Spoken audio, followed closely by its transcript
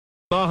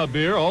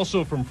Mahabir,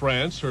 also from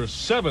France, her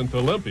 7th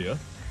Olympia.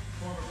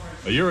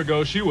 A year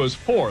ago, she was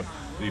 4th,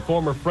 the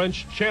former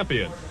French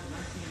champion.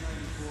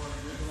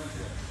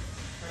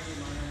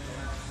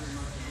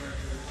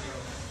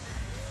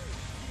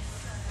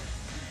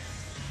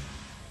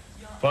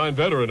 Fine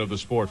veteran of the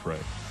sport,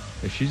 Frank.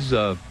 She's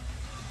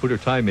put her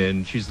time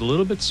in. She's a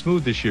little bit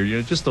smooth this year. You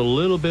know, just a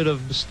little bit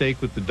of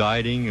mistake with the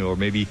dieting, or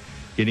maybe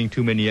getting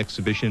too many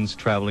exhibitions,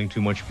 traveling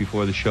too much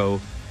before the show,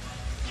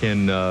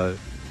 can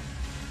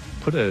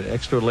put an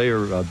extra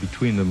layer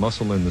between the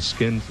muscle and the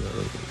skin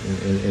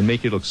and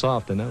make it look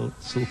soft. And that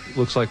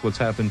looks like what's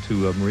happened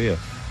to Maria.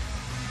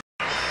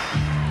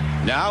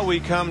 Now we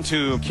come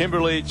to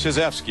Kimberly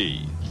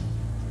Chizevsky.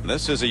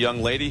 This is a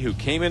young lady who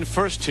came in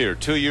first here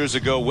 2 years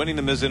ago, winning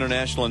the Ms.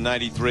 International in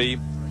 '93.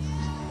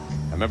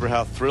 I remember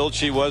how thrilled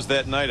she was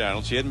that night,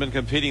 Arnold. She hadn't been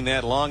competing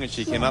that long, and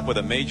she came up with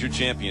a major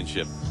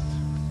championship.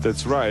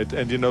 That's right.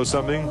 And you know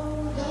something?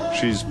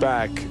 She's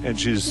back, and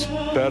she's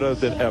better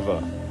than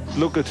ever.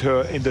 Look at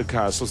her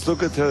intercostals.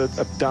 Look at her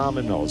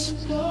abdominals.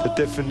 The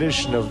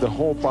definition of the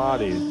whole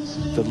body,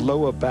 the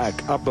lower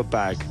back, upper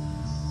back.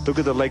 Look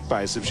at the leg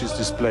biceps she's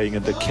displaying,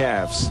 and the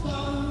calves.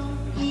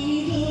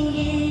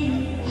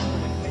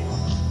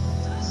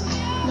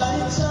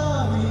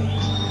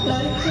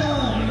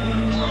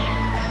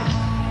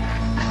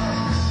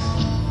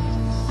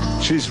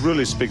 She's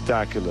really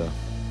spectacular.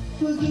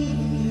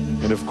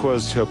 And of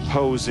course, her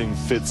posing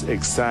fits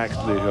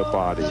exactly her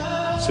body.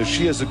 So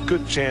she has a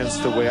good chance,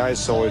 the way I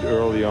saw it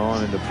early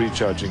on in the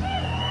pre-judging,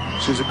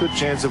 she has a good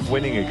chance of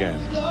winning again.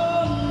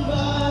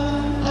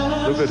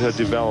 Look at her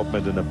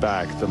development in the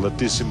back, the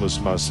latissimus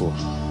muscle.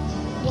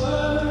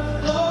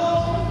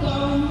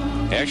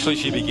 Actually,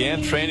 she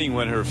began training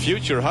when her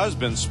future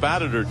husband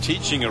spotted her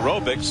teaching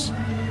aerobics.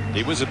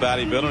 He was a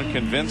bodybuilder and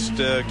convinced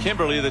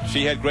Kimberly that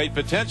she had great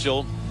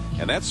potential,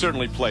 and that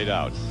certainly played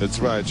out. That's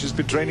right. She's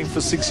been training for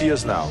 6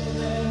 years now.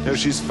 You know,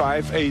 she's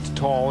 5'8"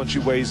 tall, and she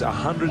weighs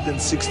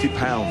 160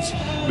 pounds,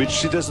 which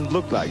she doesn't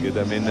look like it.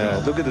 I mean,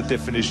 look at the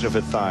definition of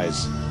her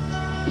thighs.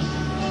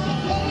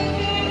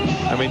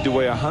 I mean, to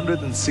weigh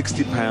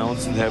 160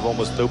 pounds and have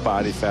almost no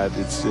body fat,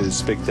 it's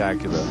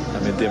spectacular. I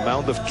mean, the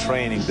amount of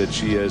training that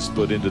she has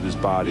put into this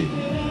body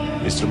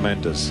is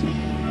tremendous.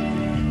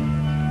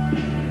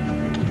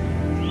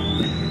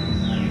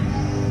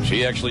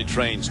 She actually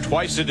trains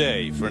twice a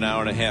day for an hour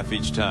and a half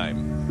each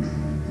time.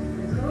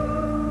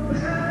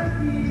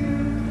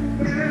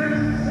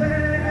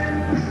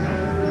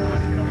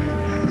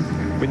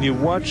 When you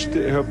watch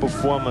her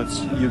performance,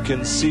 you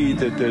can see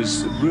that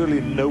there's really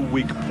no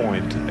weak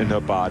point in her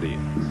body.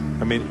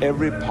 I mean,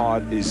 every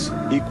part is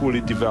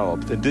equally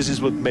developed, and this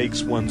is what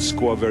makes one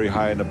score very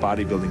high in a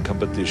bodybuilding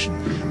competition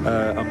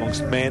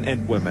amongst men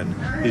and women.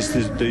 Is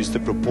the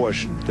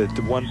proportion that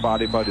the one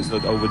body part is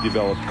not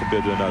overdeveloped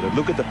compared to another.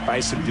 Look at the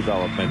bicep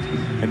development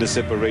and the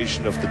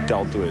separation of the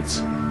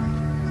deltoids.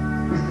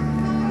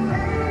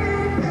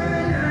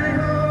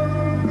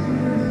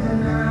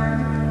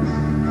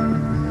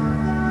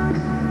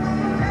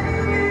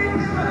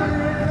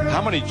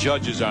 How many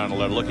judges,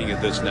 Arnold, are looking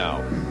at this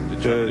now?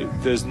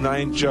 There's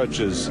 9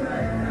 judges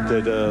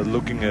that are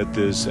looking at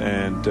this,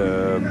 and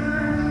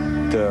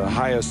the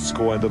highest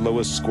score and the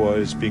lowest score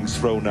is being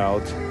thrown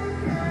out.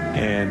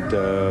 And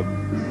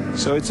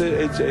so it's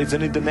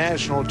an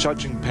international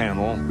judging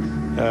panel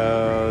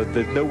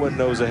that no one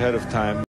knows ahead of time.